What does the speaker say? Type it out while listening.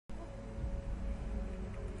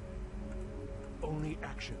Only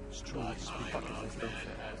actions truly speak.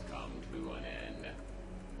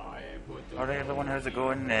 Alright everyone, how's it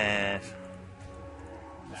going? Sorry,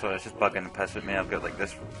 it's just bugging and piss at me. I've got like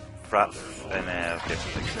this fraps and okay,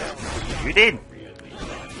 you did!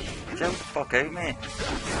 Chill the fuck out, mate.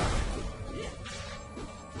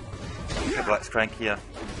 Okay, Blitzcrank here.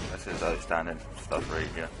 This is outstanding stuff right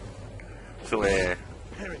here. So, like,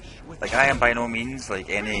 I am by no means like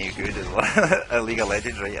any good at League of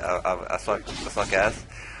Legends, right? I suck ass,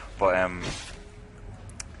 but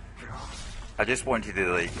I just wanted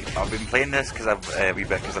to like. I've been playing this because I've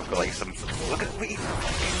because I've got like some. Look at wait, you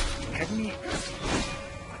kidding me?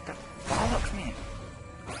 What the bollocks, mate?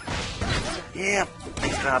 Yeah,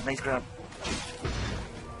 nice grab, nice grab.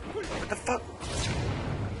 What the fuck?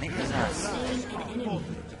 Maybe his ass.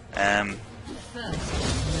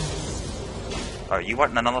 Oh, you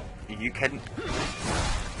want another? Are you kidding?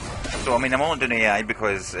 So I mean, I'm only doing AI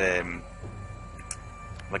because like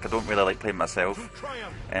I don't really like playing myself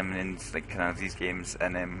in like kind of these games,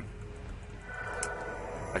 and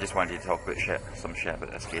I just wanted to talk about some shit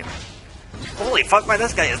about this game. Holy fuck, man,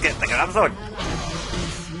 this guy is getting the grabs on.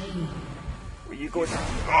 Where you going?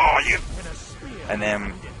 Oh, you! And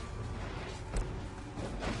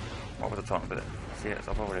what was I talking about? See,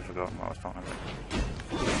 I've already forgotten what I was talking about.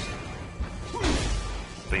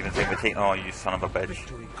 So even saying we're taking, oh, you son of a bitch.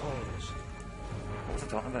 What was I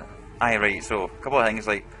talking about? Aye, right, so, a couple of things,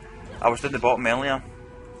 like, I was doing the bottom earlier,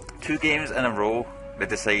 2 games in a row, they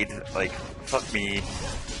decide, like, fuck me,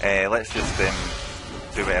 let's just,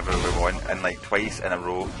 do whatever we want, and, like, twice in a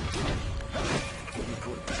row,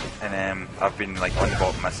 and, I've been, like, on the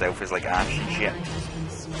bottom myself as, like, ash and shit,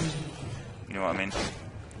 you know what I mean?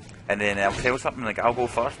 And then I'll tell something, like, I'll go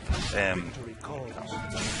first, and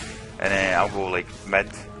I'll go like mid,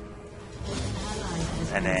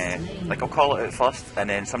 and like I'll call it out first, and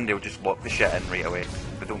then somebody will just lock the shit in right away.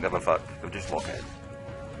 They don't give a fuck, they'll just lock it in.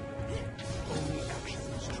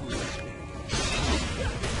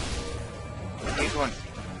 Where are you going?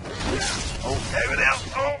 Oh, over there!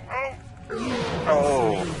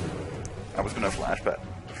 Oh! I was gonna flash, but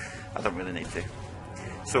I don't really need to.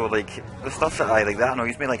 So like the stuff that I like that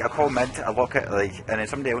annoys me. Like I call mid, I lock it, like, and then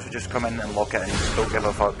somebody else will just come in and lock it and don't give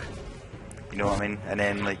a fuck. You know what I mean? And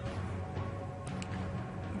then like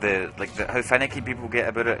how finicky people get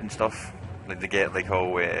about it and stuff. Like they get like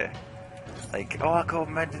all like, oh, I called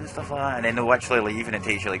mid and stuff like that, and then they'll actually leave and it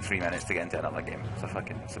takes you like 3 minutes to get into another game. It's a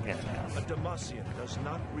pain in the ass. A Demacian does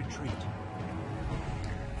not retreat.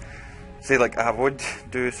 See, like, I would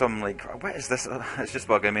do some, like, what is this? It's just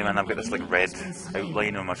bugging me, man. I've got this, like, red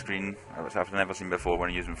outline on my screen, which I've never seen before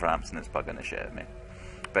when I'm using fraps, and it's bugging the shit at me.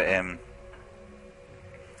 But,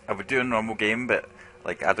 I would do a normal game, but,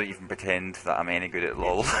 like, I don't even pretend that I'm any good at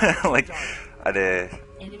LOL. Like, I've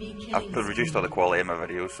reduced all the quality of my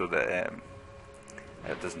videos so that,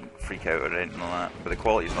 it doesn't freak out or anything like that. But the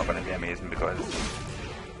quality's not going to be amazing because,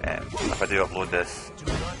 if I do upload this...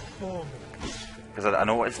 Because I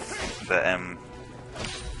noticed that,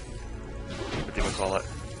 what do we call it?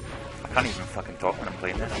 I can't even fucking talk when I'm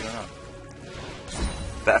playing this, I don't know.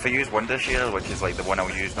 But if I use Wondershare, which is like the one I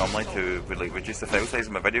would use normally to like, reduce the file size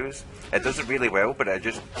of my videos, it does it really well, but it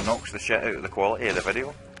just knocks the shit out of the quality of the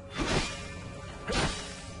video.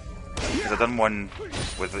 Because I've done one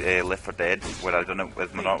with Left 4 Dead, where I done it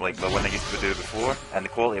with my, like the one I used to do before, and the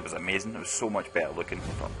quality was amazing, it was so much better looking.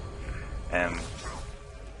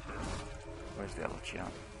 Where's the other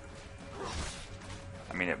chat?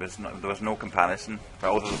 I mean, there was no comparison.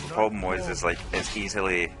 But also the problem was, like it's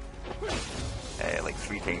easily like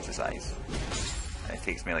 3 times the size. And it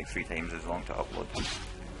takes me like 3 times as long to upload.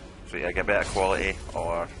 So yeah, get better quality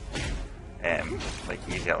or like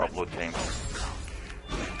easier upload time.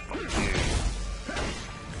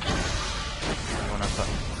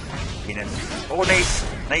 Penis. Oh, nice,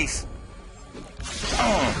 nice.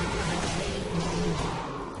 Oh.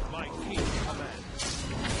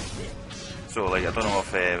 So like I don't know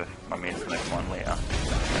if my mate's gonna come on later,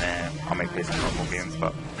 and I might play some normal games,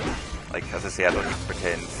 but like as I say, I don't even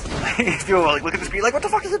pretend. People are like look at the screen like, what the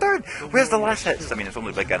fuck is it doing? Where's the last hits? I mean, it's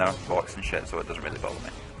only beginner bots and shit, so it doesn't really bother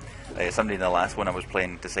me. Somebody in the last one I was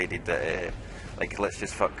playing decided that like let's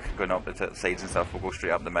just fuck going up the sides and stuff. We'll go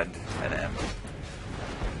straight up the mid, and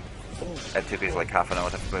it took us like half an hour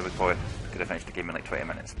to play. We probably could have finished the game in like 20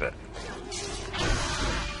 minutes, but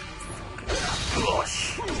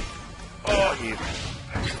gosh. Oh, you.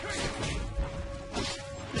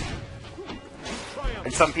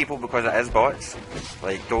 And some people, because it is bots,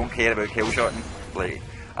 like don't care about kill shotting. Like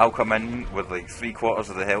I'll come in with like 3/4 of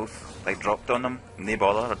the health, like dropped on them, and they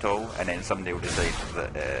bother at all, and then somebody will decide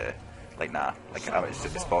that Like nah, like it's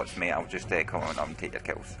just the spots, mate. I'll just come on and take your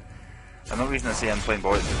kills. Another reason I say I'm playing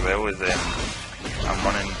bots as well is I'm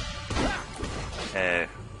running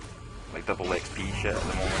like double XP shit at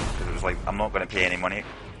the moment because it was like I'm not going to pay any money.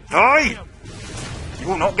 Die! You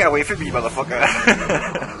will not get away from me, motherfucker.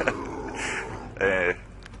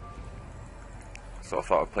 So I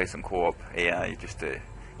thought I'd play some co-op AI just to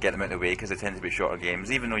get them out of the way because they tend to be shorter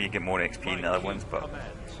games, even though you get more XP in the other ones, but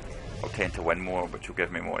I'll tend to win more, which will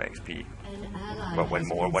give me more XP. But win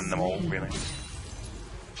them all, really.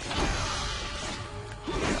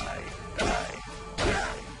 Die.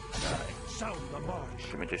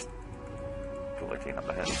 Let me just totally clean up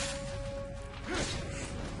the head.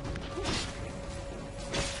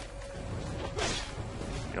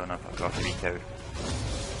 Going up across the cow.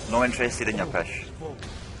 Not interested in your pish.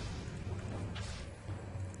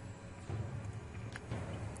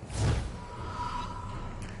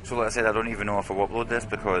 So like I said, I don't even know if I'll upload this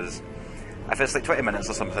because if it's like 20 minutes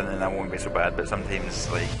or something then that won't be so bad, but sometimes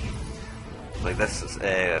like this is,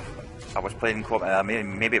 I was playing co-op,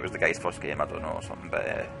 maybe it was the guy's first game, I don't know or something, but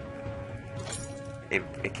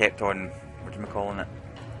it kept on, what am I calling it?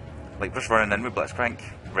 Like just running in with Blitzcrank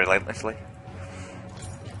relentlessly.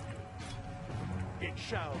 It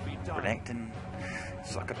shall be done. Connecting,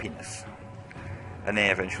 suck a penis. And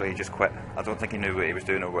then eventually he just quit. I don't think he knew what he was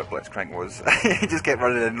doing or what Blitzcrank was. He just kept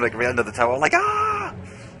running in like right under the tower like ah!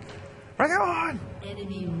 Bring it on!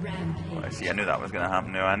 Enemy rampage. Oh, see, I knew that was gonna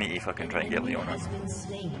happen now. I need to fucking try and get Leona.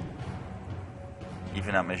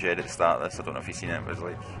 Even at my shed at the start of this, I don't know if you've seen it, it was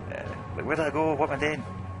like where did I go? What am I doing?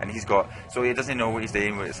 And he's got, so he doesn't know what he's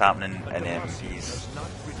doing, what's happening, and he's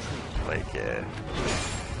like,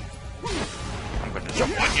 I'm going to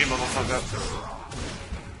jump on you, motherfucker.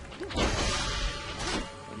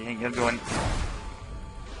 Where do you think you're going?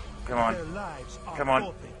 Come on. Come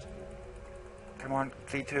on. Come on.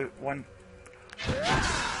 3, 2, 1.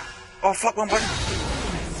 Oh, fuck, 1 button.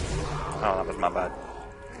 Oh, that was my bad.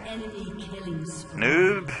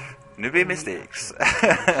 Noob. Noobie mistakes.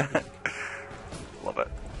 Love it.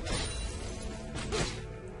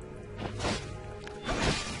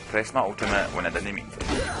 Press my ultimate when I didn't mean to.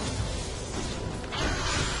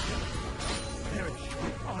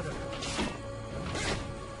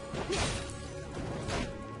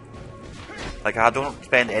 Like, I don't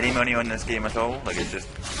spend any money on this game at all. Like, it's just.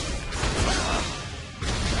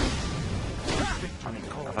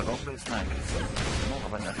 Have I got this now?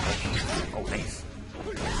 Oh, nice.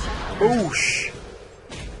 Boosh!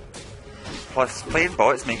 Plus, playing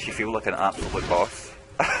bots makes you feel like an absolute boss.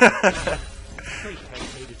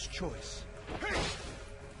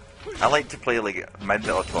 I like to play like mid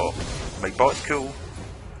or top. Like bots cool.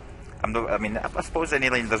 I mean, I suppose any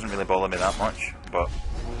lane doesn't really bother me that much, but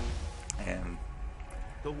I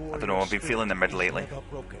don't know. I've been feeling the mid lately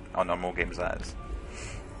on normal games. That is.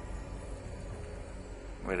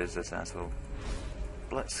 Where is this asshole?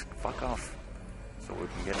 Blitz, fuck off. So we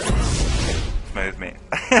can get it. Smooth, mate.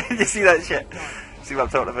 You see that shit? See what I'm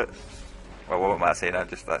talking about? Well, what am I saying? I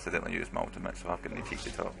just accidentally used my ultimate, so I've got any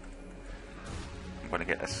cheeky talk. I'm gonna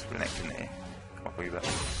get this renection to come up a wee bit.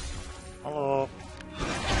 Hello.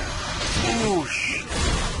 Whoosh!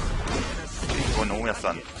 He's going nowhere,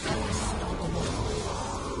 son.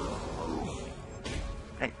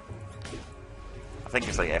 Hey. I think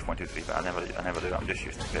it's like F1, 2, 3, but I never do it. I'm just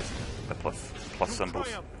used to pressing the plus symbols.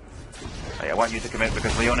 Right, I want you to come out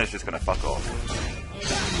because Leona's just gonna fuck off.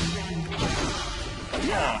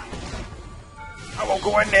 Yeah. I won't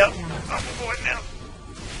go in there. I won't go in there.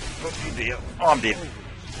 Don't you dare. Oh, I'm dead.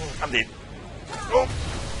 I'm dead. Oh.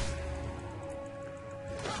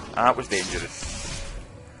 That was dangerous.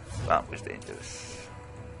 That was dangerous.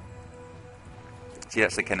 See,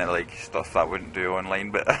 that's the kind of like stuff I wouldn't do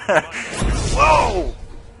online, but whoa!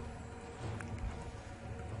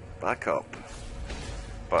 Back up.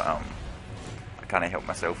 But I can't help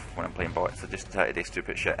myself when I'm playing bots. I just try to do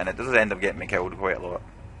stupid shit, and it does end up getting me killed quite a lot.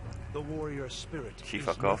 The warrior spirit. She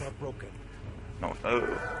fuck off. No. Oh.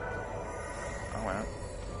 Oh well.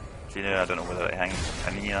 See now, I don't know whether it hangs.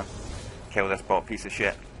 I need to kill this bot piece of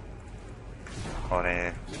shit,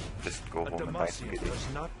 or just go home and buy some goodies.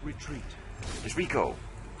 Just recall.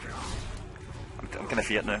 I'm kind of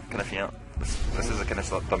feared now. Kind of feared. This is the kind of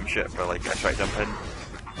sort of dumb shit where like I try to jump in.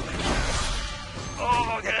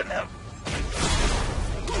 Oh, get in there.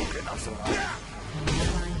 Okay, not so hard.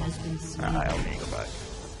 I'll need to go back.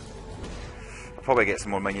 I'll probably get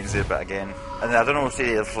some more minions there, but again, and I don't know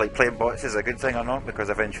if like playing bots is a good thing or not, because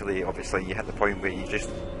eventually, obviously, you hit the point where you just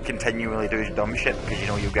continually do dumb shit because you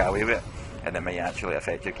know you'll get away with it, and it might actually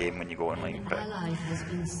affect your game when you go online. But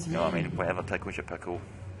you know what I mean? Whatever tickles your pickle.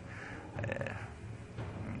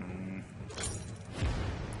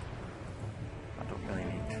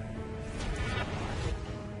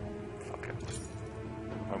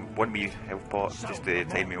 one wee health pot just to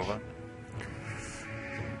tide me over.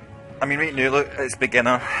 I mean, right now, look, it's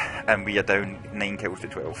beginner, and we are down 9 kills to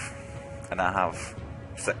 12, and I have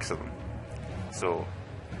 6 of them. So,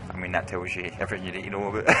 I mean, that tells you everything you need to know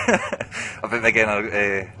about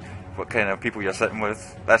beginner, what kind of people you're sitting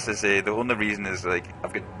with. This is the only reason is like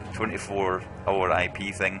I've got 24-hour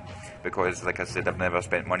IP thing, because like I said, I've never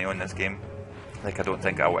spent money on this game. Like, I don't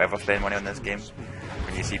think I'll ever spend money on this game.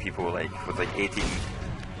 When you see people like with like 18,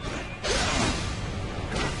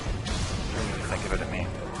 think about it, mate.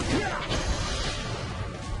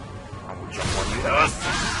 I will jump on you.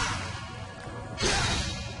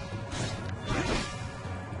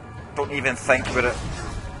 Don't even think about it.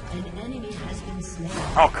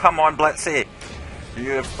 Oh, come on, Blitzy!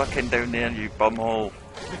 You're fucking down there, you bumhole.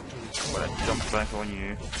 I'm gonna jump back on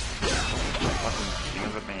you. Fucking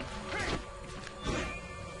deal with me.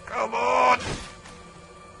 Come on!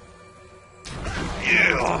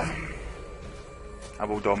 Yeah! I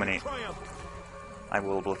will dominate. I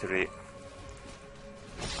will obliterate.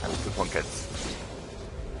 I will poop on kids.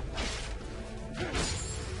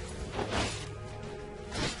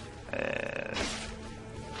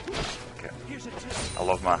 Okay. I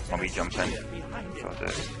love my wee jump in. So I'll do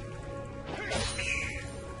it.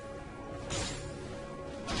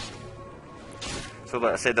 So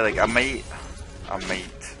like I said, like I might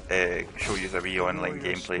show you a wee online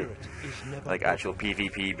gameplay, like actual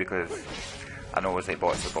PvP, because I know it's like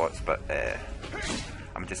bots are bots, but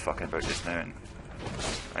I'm just fucking about just now. And,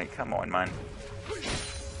 like, come on, man.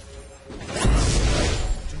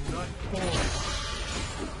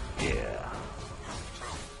 Yeah.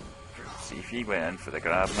 See if he went in for the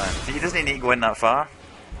grab, man. See, he doesn't need to go in that far.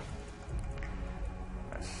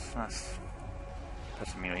 That's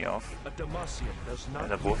pissing me right off.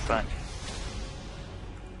 They're both back.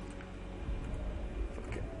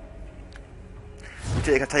 We'll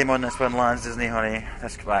take our time on this one, lads, doesn't he, honey?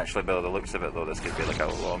 This could actually, by the looks of it, though, this could be like a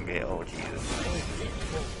long gate. Oh, Jesus.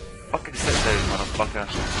 Fucking sit down, motherfucker.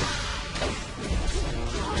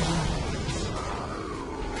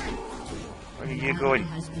 Where are you going?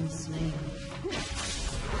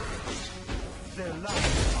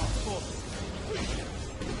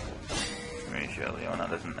 Very sure Leona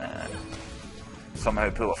doesn't somehow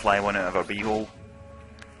pull a fly one out of her beehole.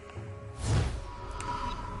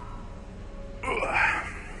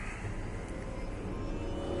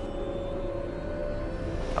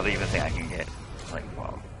 I don't even think I can get, like,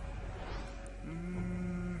 wow.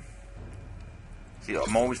 See,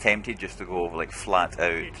 I'm always tempted just to go like flat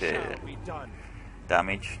out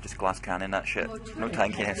damage, just glass cannon that shit. No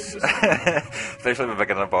tankiness. Especially with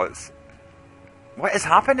beginner bots. What is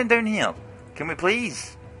happening down here? Can we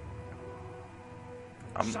please?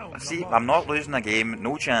 I'm not losing a game,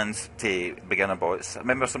 no chance to beginner bots. I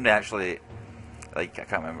remember somebody actually, like, I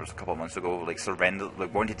can't remember, it was a couple of months ago, like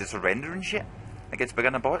wanted to surrender and shit against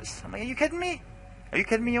beginner bots. I'm like, are you kidding me? Are you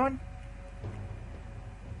kidding me on?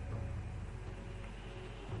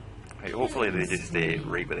 Right, hopefully they just stay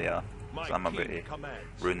right where they are. So I'm about to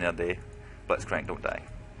ruin their day. Blitzcrank, don't die.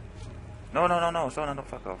 No, Sona, don't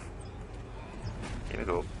fuck off. Here we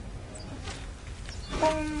go.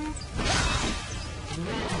 Boom.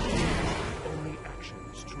 Only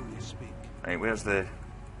actions truly speak. Right, where's the...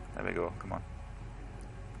 There we go, come on.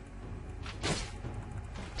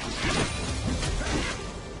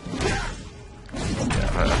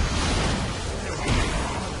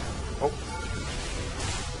 Oh.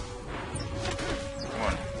 Come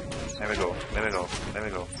on. There we go, there we go, there we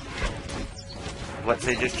go. Let's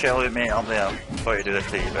say just chill with me up there. Sorry to do this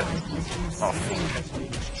to you, but... Oh,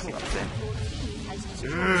 see what I'm saying?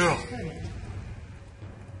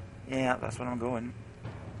 Yeah, that's where I'm going.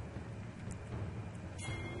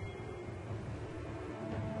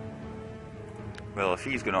 Well, if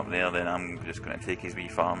he's going up there, then I'm just going to take his wee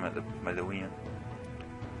farm at the middle here.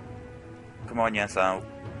 Come on, yes, Al.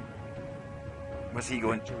 Where's he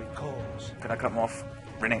going? Can I cut him off?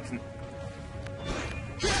 Renekton.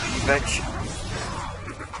 You bitch.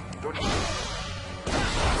 Don't...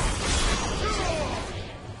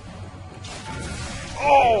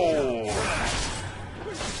 Oh!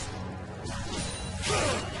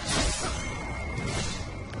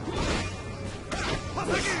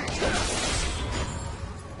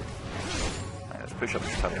 Let's push up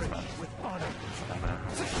these turrets, man.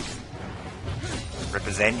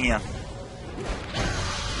 Represent here.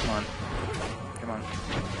 Come on. Come on.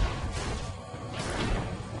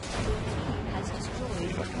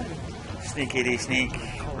 Sneaky sneak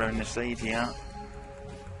round the side here.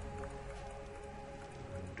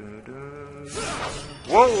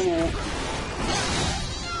 Whoa!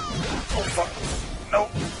 Oh fuck! No!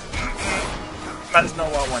 That's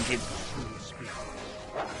not what I wanted.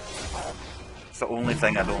 It's the only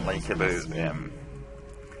thing I don't like about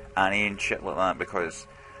Annie and shit like that, because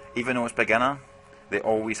even though it's beginner, they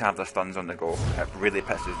always have their stuns on the go. It really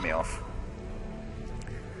pisses me off.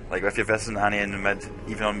 Like if you're visiting Annie in the mid,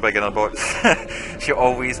 even on beginner bots, she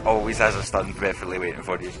always has a stun preferably waiting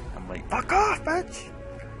for you. I'm like, fuck off, bitch!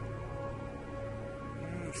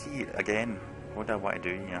 See, again, what do I want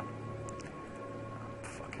to do here?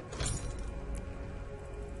 Fuck it.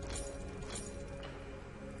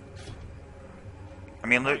 I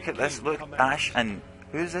mean, look at this, look, Ash, and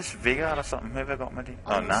who's this, Vega or something? Who have I got my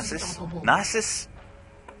Oh, Nasus? Nasus?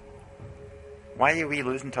 Why are we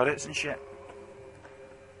losing turrets and shit?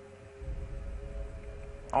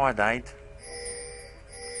 Oh, I died.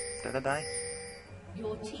 Did I die?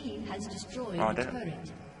 Your team has destroyed Oh, I the didn't.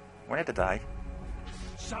 turret. When did I die?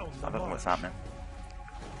 Sound I the don't know what's happening.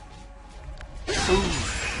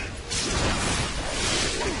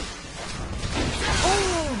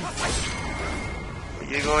 Where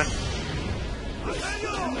you going?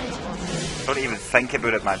 Don't even think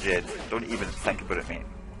about it, my Jed. Don't even think about it, mate.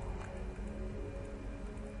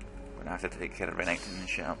 I'm gonna have to take care of Renekton and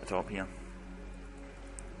shit up the top here.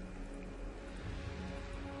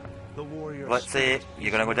 The warrior. Let's say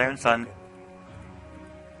you're gonna go down, son.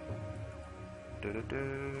 Oh,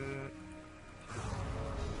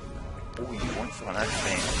 you want some of that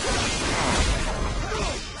thing?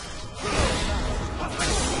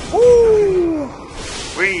 Woo!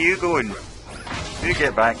 Where are you going? You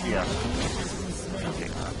get back here. Okay.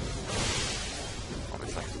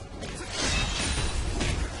 Obviously.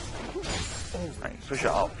 Right, push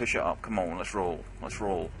it up, come on, let's roll, I'll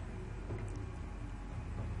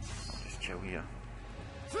just chill here.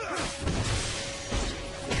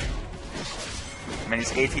 I mean,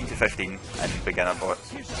 it's 18 to 15 in beginner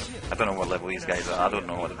bots. I don't know what level these guys are, I don't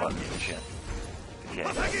know what the buttons and shit. Yeah.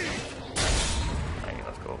 Right,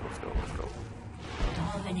 let's go.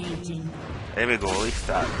 Dominating. There we go, at least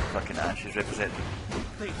that fucking Ash is represented.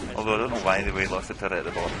 Although I don't know why they lost the turret at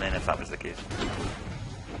the bottom then, if that was the case.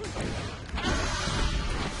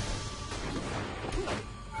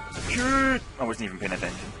 Shoot! I wasn't even paying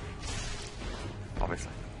attention.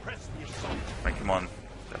 Obviously. Right, come on.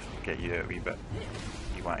 Let's get you out a wee bit.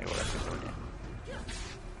 You want to go this way, don't you?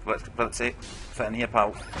 Let's see. Sit in here,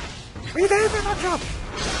 pal. What are you doing with my job?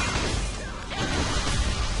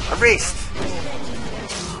 Erased!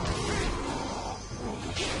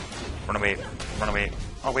 Run away.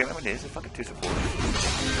 Oh wait, what is it? Fucking two supporters.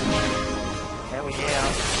 Hell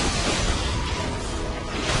yeah.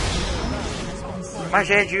 My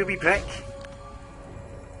head, you wee prick.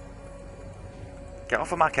 Get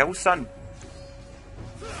off of my kills, son.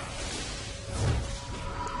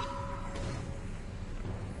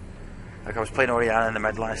 Like I was playing Oriana in the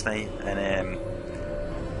mid last night, and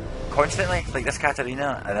constantly, like this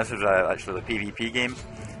Katarina, and this was actually the PvP game.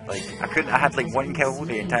 Like I had like one kill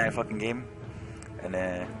the entire fucking game, and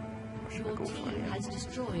what should we go for here? Has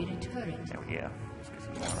destroyed a turret. Hell yeah, let's get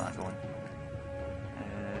some more of that going.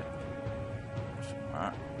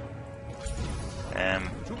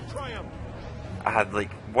 To triumph. I had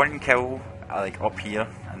like one kill like up here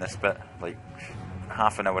in this bit, like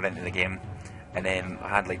half an hour into the game, and then I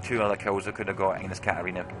had like two other kills I could have got, and this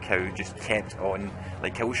Katarina cow just kept on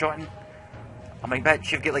like kill shotting. I'm like,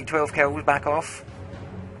 bitch, you've got like 12 kills, back off.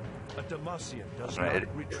 A Demacian does Right,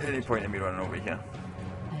 not retreat. at any point in me running over here.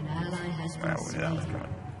 An ally has been Right, well, yeah, that's slain.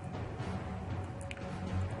 coming.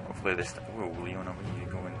 Hopefully this. Whoa, Leona, where are you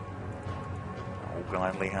going? I'll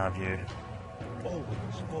gladly have you. Always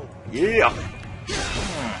hope. Yeah!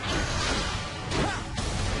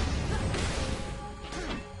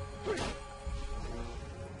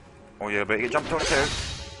 Oh, you're about to get jumped on too.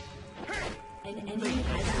 An enemy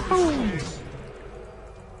has been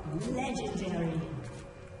slain. Legendary.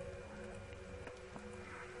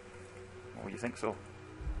 Oh, you think so?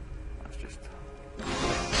 That's just.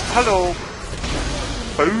 Hello!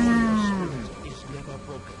 Boom! Is never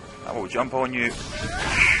broken. I will jump on you.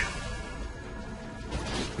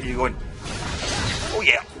 Where are you going? Oh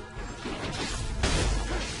yeah!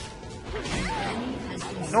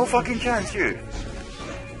 No fucking chance, you!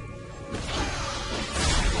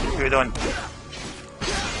 You're done.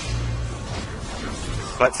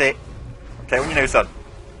 Let's see. Tell me now, son.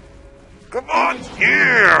 Come on!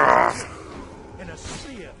 Yeah! And a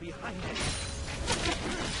spear behind it.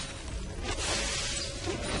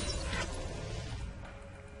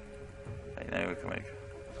 Right, now we can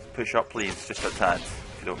push up, please, just a tad,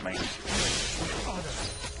 if you don't mind.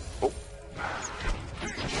 Oh.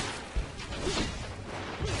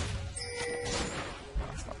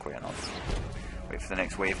 That's not quite enough. Wait for the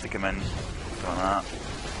next wave to come in. Got that.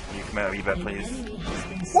 Can you come out a wee bit, An please? enemy has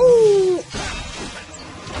been slain. Woo!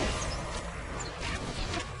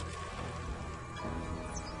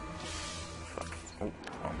 Fuck. Oh,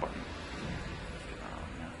 wrong button.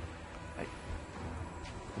 Hey.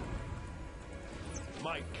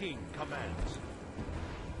 My king commands.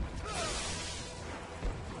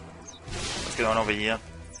 What's going on over here?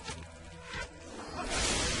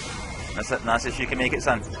 That's it, Nancy, you can make it,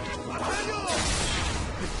 son.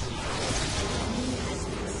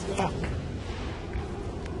 Fuck.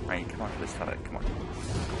 Right, come on, let's have it, come on.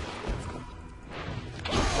 Let's go.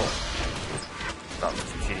 Oh. That was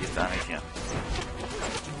some serious damage here.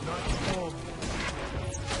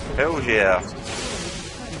 Hell yeah!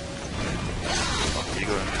 Off you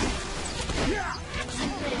go.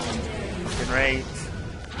 Fucking right.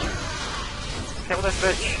 Kill this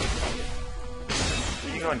bitch!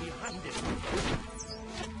 Where you going?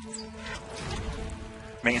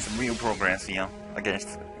 Making some real progress here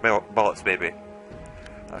against bots, baby.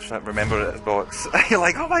 I should remember it as bots. You're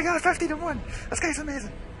like, oh my god, 50-1! This guy's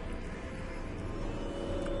amazing!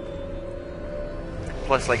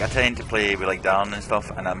 Plus, like, I tend to play with, like, Darren and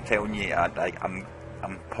stuff, and I'm telling you, I'm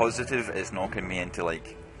positive it's knocking me into,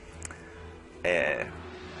 like, I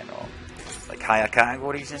know, like, higher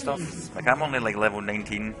categories and stuff. Like, I'm only, like, level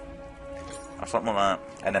 19, or something like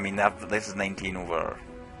that. And, I mean, this is 19 over,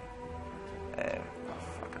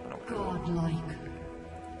 fuck, I don't know. Godlike.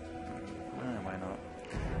 Why not?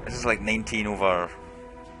 This is, like, 19 over,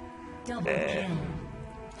 Double kill.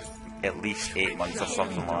 at least 8 months or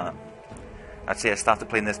something like that. I'd say I started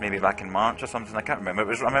playing this maybe back in March or something. I can't remember. I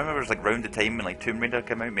remember it was like round the time when like Tomb Raider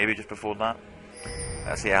came out, maybe just before that.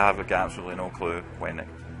 I'd say I have absolutely no clue when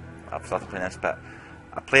I've started playing this, but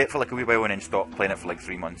I play it for like a wee while and then stop playing it for like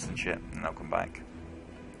 3 months and shit, and I'll come back.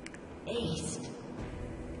 Ace.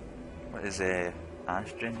 What is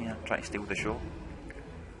Ash doing here? Trying to steal the show?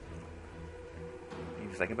 You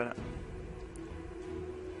think about it?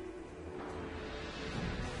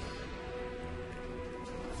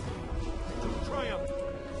 Triumph.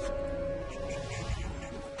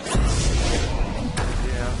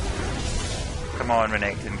 Yeah. Come on,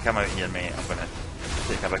 Renekton, come out here, mate. I'm gonna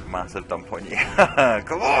take a big massive dump on you.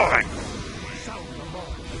 Come on!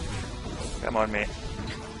 Come on, mate.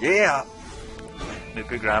 Yeah! No,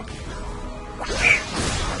 good grab.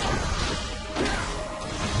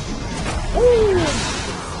 Woo!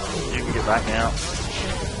 You can get back now.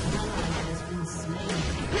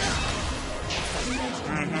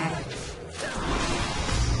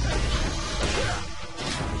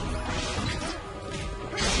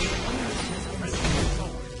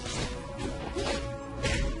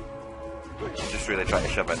 Just really try to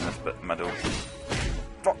shove it in this bit middle.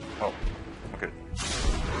 Fuck! Oh, okay.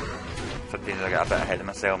 Sometimes I get a bit ahead of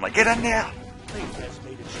myself. I'm like, get in there! Fate has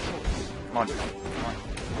made its choice. Come on, come on.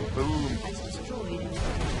 Boom!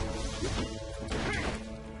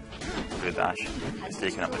 Good dash. It's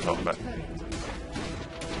taking up the top bit.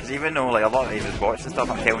 Because even though like a lot of these bots and stuff,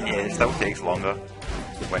 I'm telling you, it still takes longer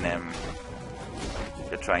when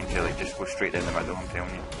you're trying to like just go straight down the middle. I'm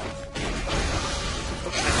telling you.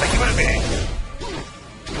 Like you want to be.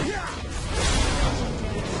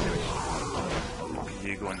 What are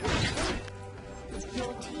you going?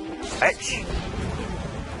 Bitch!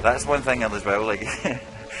 That's one thing as well. Like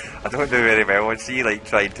I don't do very well. I see like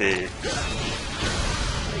trying to.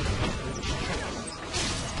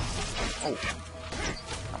 Oh,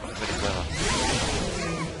 that was very clever.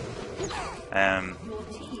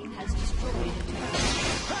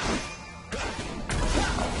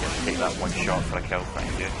 I'll take that one shot for a kill,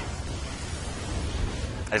 thank you.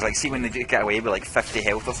 It's like, see when they get away with like 50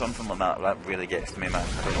 health or something like that, that really gets to me, man.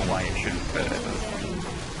 I don't know why it shouldn't, but it does.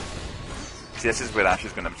 See, this is where Ash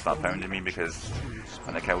is going to start pounding me because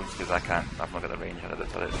when it kills, because I've not got the range out of the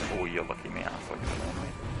turret. Oh, you're lucky, mate. I thought you were wrong,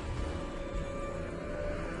 mate.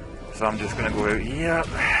 So I'm just going to go out here.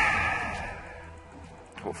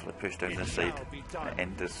 Hopefully push down this side and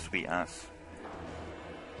end this sweet ass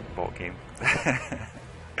bot game.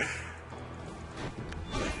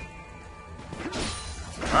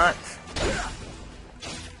 Right.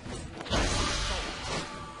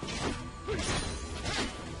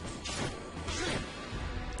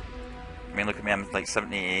 I mean, look at me, I'm like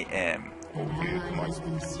 78, oh, dude, come on.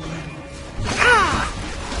 Ah!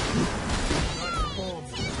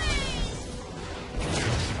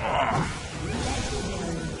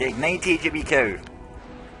 Ignite Jimmy Cow.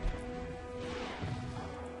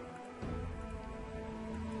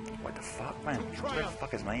 What the fuck, man? Where the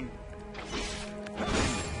fuck is mine?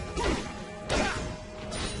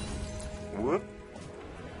 Whoop.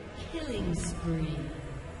 Killing spree.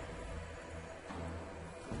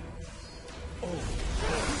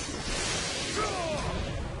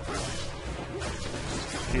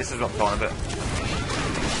 this is what I'm talking about.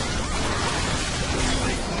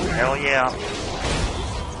 Hell yeah.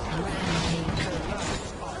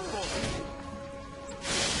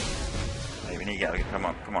 Right, we need to get, come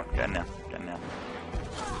on, get in there, get in there.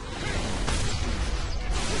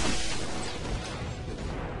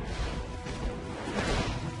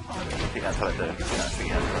 Take that turret down, take that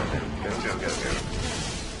turret down. Go, go, go,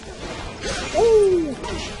 go. Ooh!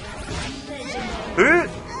 Who?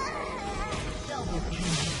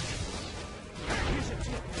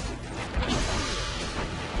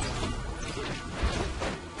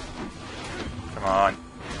 Come on.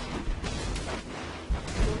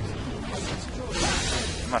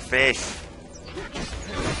 My face.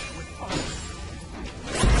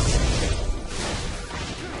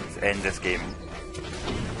 Let's end this game.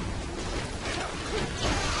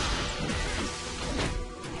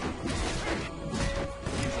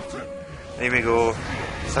 There we go.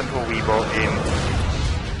 Simple wee ball game.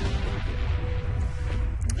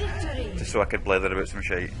 Just so I could blather about some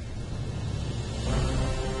shite.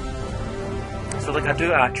 So like I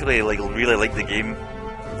do actually like really like the game.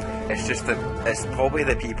 It's just that it's probably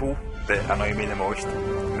the people that annoy me the most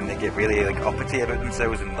when they get really like uppity about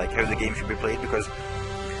themselves and like how the game should be played, because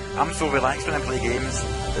I'm so relaxed when I play games,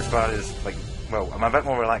 as far as like, well, I'm a bit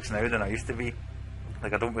more relaxed now than I used to be.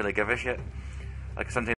 Like I don't really give a shit. Like sometimes